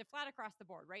see they're flat across the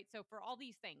board, right? So for all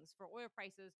these things, for oil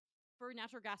prices, for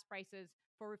natural gas prices,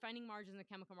 for refining margins and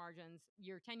chemical margins,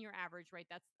 your 10-year average, right?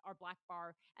 That's our black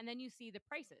bar. And then you see the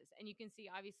prices. And you can see,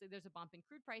 obviously, there's a bump in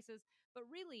crude prices, but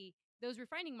really, those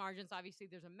refining margins, obviously,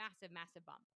 there's a massive, massive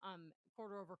bump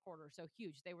quarter over quarter. So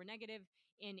huge. They were negative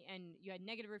and you had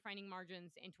negative refining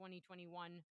margins in 2021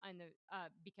 on the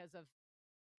because of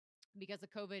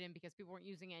COVID and because people weren't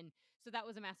using it. And so that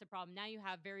was a massive problem. Now you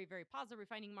have very, very positive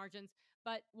refining margins,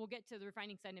 but we'll get to the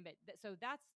refining side in a bit. So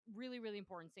that's really, really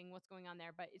important, seeing what's going on there.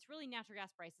 But it's really natural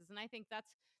gas prices. And I think that's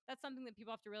something that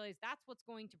people have to realize. That's what's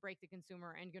going to break the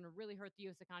consumer and going to really hurt the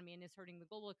US economy and is hurting the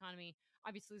global economy,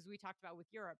 obviously, as we talked about with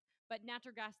Europe. But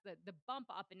natural gas, the bump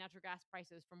up in natural gas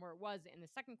prices from where it was in the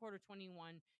second quarter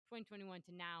 2021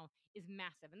 to now is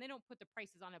massive. And they don't put the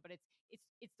prices on it, but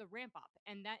it's the ramp up,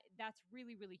 and that's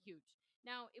really, really huge.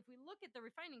 Now, if we look at the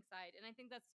refining side, and I think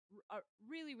that's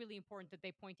really, really important that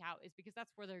they point out, is because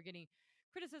that's where they're getting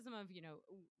criticism of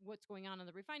what's going on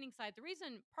the refining side.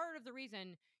 Part of the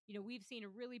reason we've seen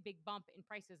a really big bump in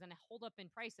prices and a hold up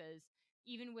in prices,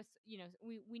 even with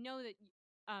we know that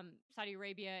Saudi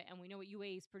Arabia, and we know what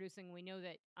UAE is producing. We know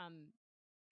that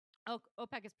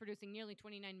OPEC is producing nearly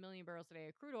 29 million barrels a day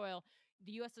of crude oil.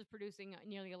 The U.S. is producing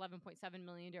nearly 11.7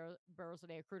 million barrels a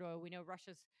day of crude oil. We know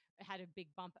Russia's had a big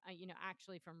bump,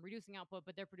 actually from reducing output,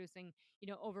 but they're producing,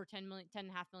 over 10.5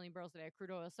 million barrels a day of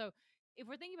crude oil. So if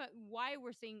we're thinking about why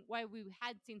we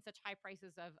had seen such high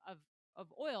prices of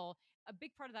oil, a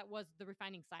big part of that was the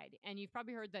refining side. And you've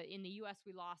probably heard that in the U.S.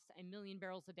 we lost 1 million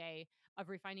barrels a day of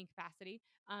refining capacity.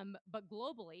 But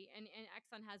globally, and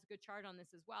Exxon has a good chart on this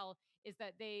as well, is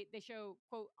that they show,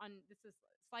 quote, on this is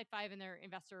slide 5 in their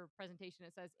investor presentation.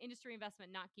 It says industry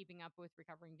investment not keeping up with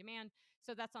recovering demand.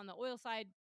 So that's on the oil side.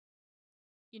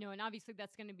 And obviously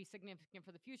that's going to be significant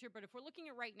for the future. But if we're looking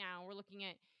at right now, we're looking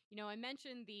at, I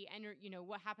mentioned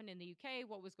what happened in the UK,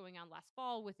 what was going on last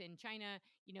fall within China,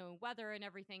 weather and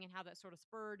everything, and how that sort of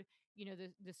spurred,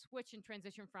 the switch and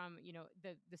transition from,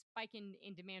 the spike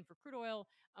in demand for crude oil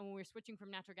when we were switching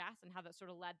from natural gas, and how that sort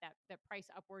of led that price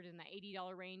upward in the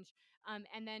 $80 range.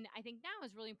 And then I think now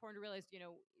is really important to realize,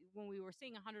 when we were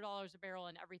seeing $100 a barrel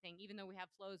and everything, even though we have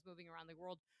flows moving around the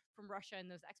world from Russia and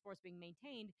those exports being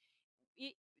maintained,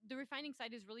 the refining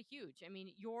side is really huge. I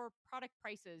mean, your product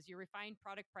prices, your refined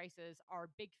product prices are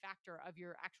a big factor of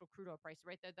your actual crude oil price,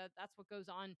 right? That's what goes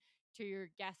on to your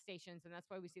gas stations, and that's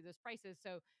why we see those prices.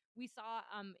 So we saw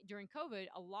during COVID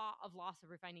a lot of loss of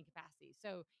refining capacity.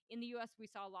 So in the U.S., we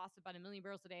saw a loss of about 1 million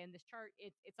barrels a day. And this chart,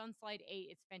 it's on slide 8.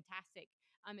 It's fantastic.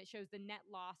 It shows the net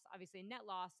loss, obviously a net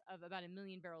loss of about 1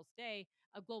 million barrels a day.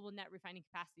 A global net refining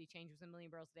capacity change was 1 million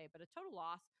barrels a day, but a total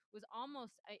loss was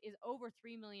is over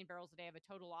 3 million barrels a day of a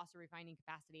total loss of refining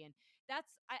capacity. And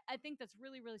I think that's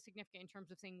really, really significant in terms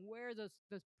of seeing where those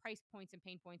price points and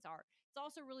pain points are. It's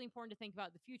also really important to think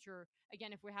about the future.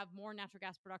 Again, if we have more natural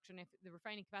gas production, if the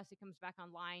refining capacity capacity comes back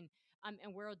online,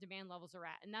 and where demand levels are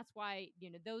at. And that's why,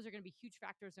 those are going to be huge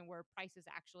factors in where prices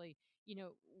actually,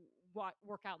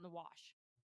 work out in the wash.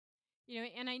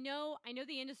 And I know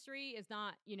the industry is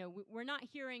not, we're not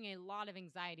hearing a lot of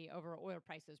anxiety over oil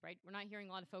prices, right? We're not hearing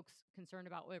a lot of folks concerned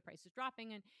about oil prices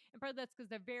dropping, and part of that's because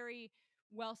they're very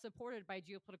well supported by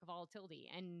geopolitical volatility,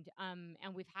 and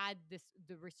we've had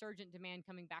the resurgent demand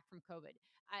coming back from COVID.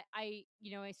 I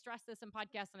stress this in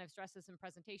podcasts, and I've stressed this in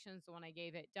presentations. The one I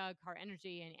gave at Doug Hart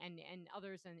Energy and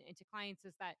others, and to clients,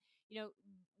 is that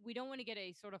we don't want to get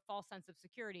a sort of false sense of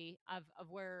security of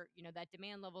where that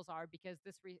demand levels are, because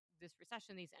this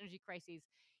recession, these energy crises,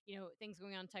 things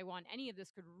going on in Taiwan, any of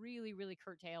this could really, really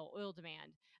curtail oil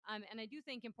demand. And I do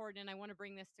think important, and I want to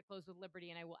bring this to close with Liberty,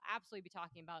 and I will absolutely be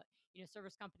talking about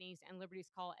service companies and Liberty's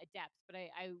call at depth. But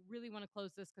I really want to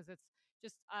close this because it's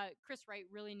just Chris Wright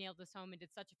really nailed this home and did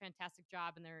such a fantastic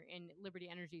job in Liberty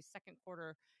Energy's second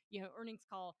quarter earnings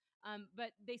call.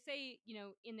 But they say,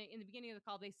 in the beginning of the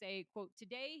call, they say, quote,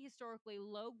 today, historically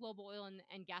low global oil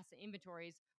and gas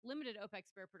inventories, limited OPEC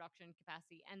spare production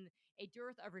capacity, and a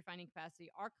dearth of refining capacity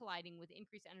are colliding with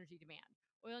increased energy demand.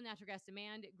 Oil and natural gas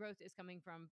demand growth is coming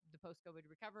from the post-COVID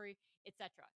recovery, etc.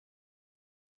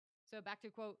 So back to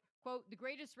quote, the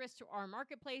greatest risk to our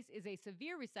marketplace is a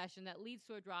severe recession that leads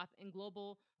to a drop in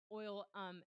global oil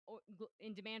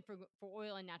in demand for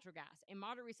oil and natural gas. A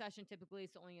moderate recession typically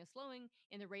is only a slowing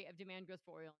in the rate of demand growth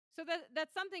for oil. So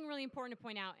that's something really important to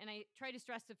point out, and I try to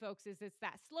stress to folks, is it's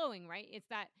that slowing, right? It's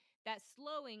that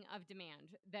slowing of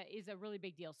demand that is a really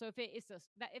big deal. So if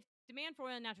demand for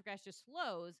oil and natural gas just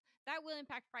slows, that will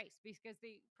impact price, because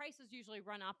the prices usually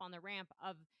run up on the ramp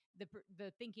of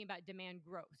the thinking about demand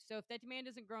growth. So if that demand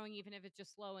isn't growing, even if it's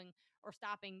just slowing or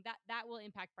stopping, that will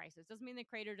impact prices. Doesn't mean they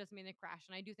crater, doesn't mean they crash.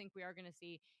 And I do think we are going to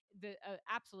see the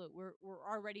absolute. We're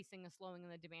already seeing a slowing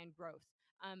in the demand growth.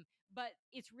 But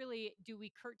it's really, do we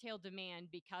curtail demand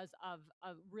because of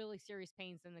really serious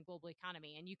pains in the global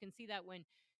economy? And you can see that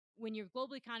when your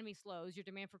global economy slows, your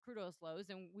demand for crude oil slows,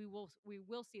 and we will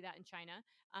see that in China,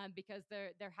 because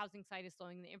their housing side is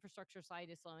slowing, the infrastructure side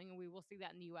is slowing, and we will see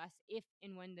that in the U.S. if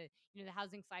and when the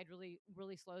housing side really,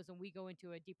 really slows and we go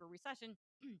into a deeper recession.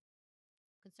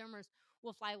 Consumers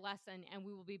will fly less, and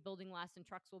we will be building less, and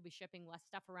trucks will be shipping less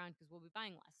stuff around because we'll be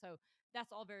buying less. So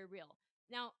that's all very real.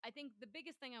 Now, I think the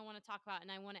biggest thing I want to talk about,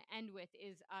 and I want to end with,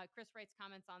 is Chris Wright's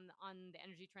comments on the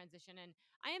energy transition. And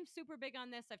I am super big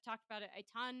on this. I've talked about it a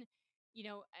ton,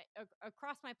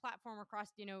 across my platform,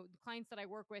 across the clients that I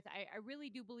work with. I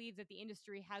really do believe that the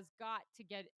industry has got to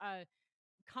get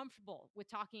comfortable with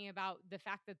talking about the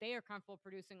fact that they are comfortable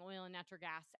producing oil and natural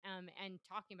gas, and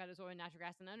talking about as oil and natural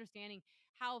gas, and understanding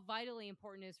how vitally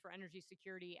important it is for energy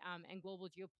security, and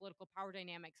global geopolitical power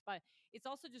dynamics. But it's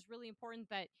also just really important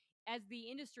that, as the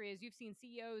industry, as you've seen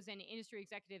CEOs and industry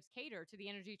executives cater to the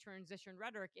energy transition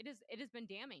rhetoric, it has been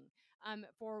damning,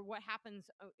 for what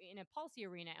happens in a policy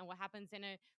arena, and what happens in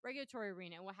a regulatory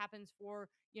arena, and what happens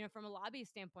from a lobbyist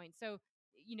standpoint. So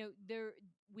there,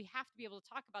 we have to be able to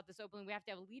talk about this openly. We have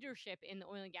to have leadership in the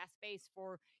oil and gas space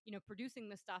for producing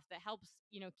the stuff that helps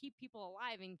keep people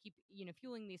alive, and keep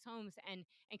fueling these homes, and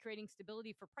creating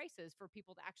stability for prices for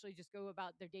people to actually just go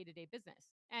about their day-to-day business.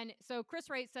 And so Chris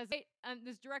Wright says,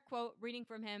 this direct quote, reading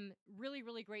from him, really,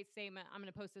 really great statement. I'm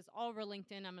going to post this all over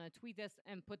LinkedIn. I'm going to tweet this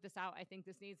and put this out. I think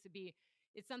this needs to be,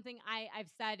 it's something I've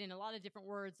said in a lot of different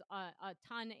words, a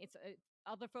ton. It's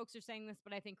other folks are saying this,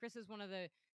 but I think Chris is one of the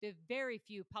very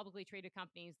few publicly traded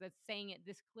companies that's saying it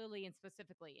this clearly and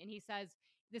specifically. And he says,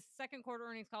 this second quarter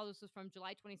earnings call, this was from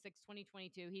July 26,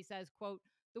 2022. He says, quote,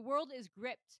 the world is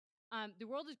gripped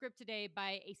today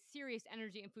by a serious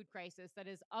energy and food crisis that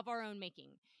is of our own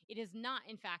making. It is not,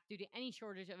 in fact, due to any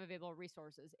shortage of available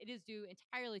resources. It is due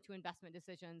entirely to investment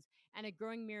decisions and a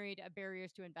growing myriad of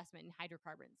barriers to investment in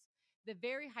hydrocarbons. The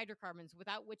very hydrocarbons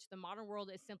without which the modern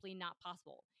world is simply not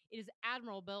possible. It is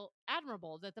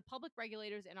admirable that the public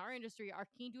regulators in our industry are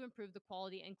keen to improve the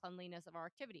quality and cleanliness of our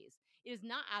activities. It is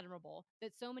not admirable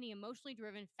that so many emotionally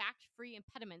driven, fact-free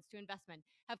impediments to investment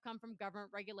have come from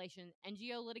government regulation,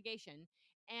 NGO litigation,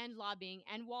 and lobbying,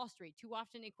 and Wall Street, too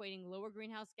often equating lower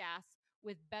greenhouse gas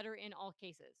with better in all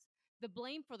cases. The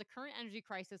blame for the current energy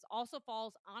crisis also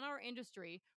falls on our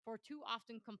industry for too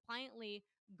often compliantly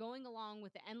going along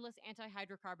with the endless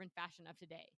anti-hydrocarbon fashion of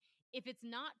today. If it's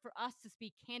not for us to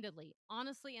speak candidly,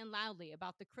 honestly, and loudly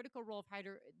about the critical role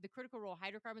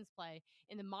hydrocarbons play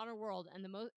in the modern world,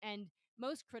 and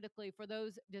most critically, for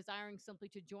those desiring simply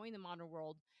to join the modern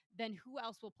world, then who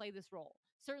else will play this role?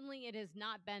 Certainly, it has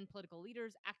not been political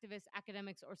leaders, activists,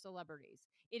 academics, or celebrities.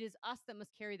 It is us that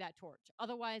must carry that torch.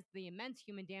 Otherwise, the immense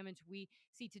human damage we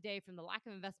see today from the lack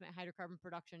of investment in hydrocarbon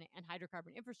production and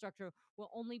hydrocarbon infrastructure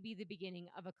will only be the beginning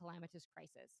of a calamitous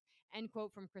crisis. End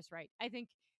quote from Chris Wright. I think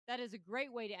that is a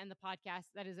great way to end the podcast.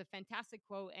 That is a fantastic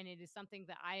quote, and it is something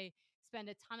that I spend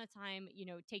a ton of time,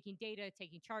 taking data,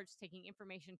 taking charts, taking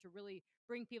information to really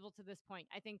bring people to this point.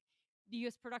 I think the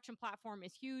US production platform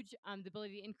is huge. The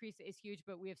ability to increase it is huge,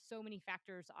 but we have so many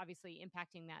factors obviously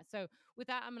impacting that. So with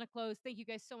that, I'm going to close. Thank you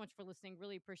guys so much for listening.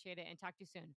 Really appreciate it, and talk to you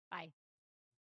soon. Bye.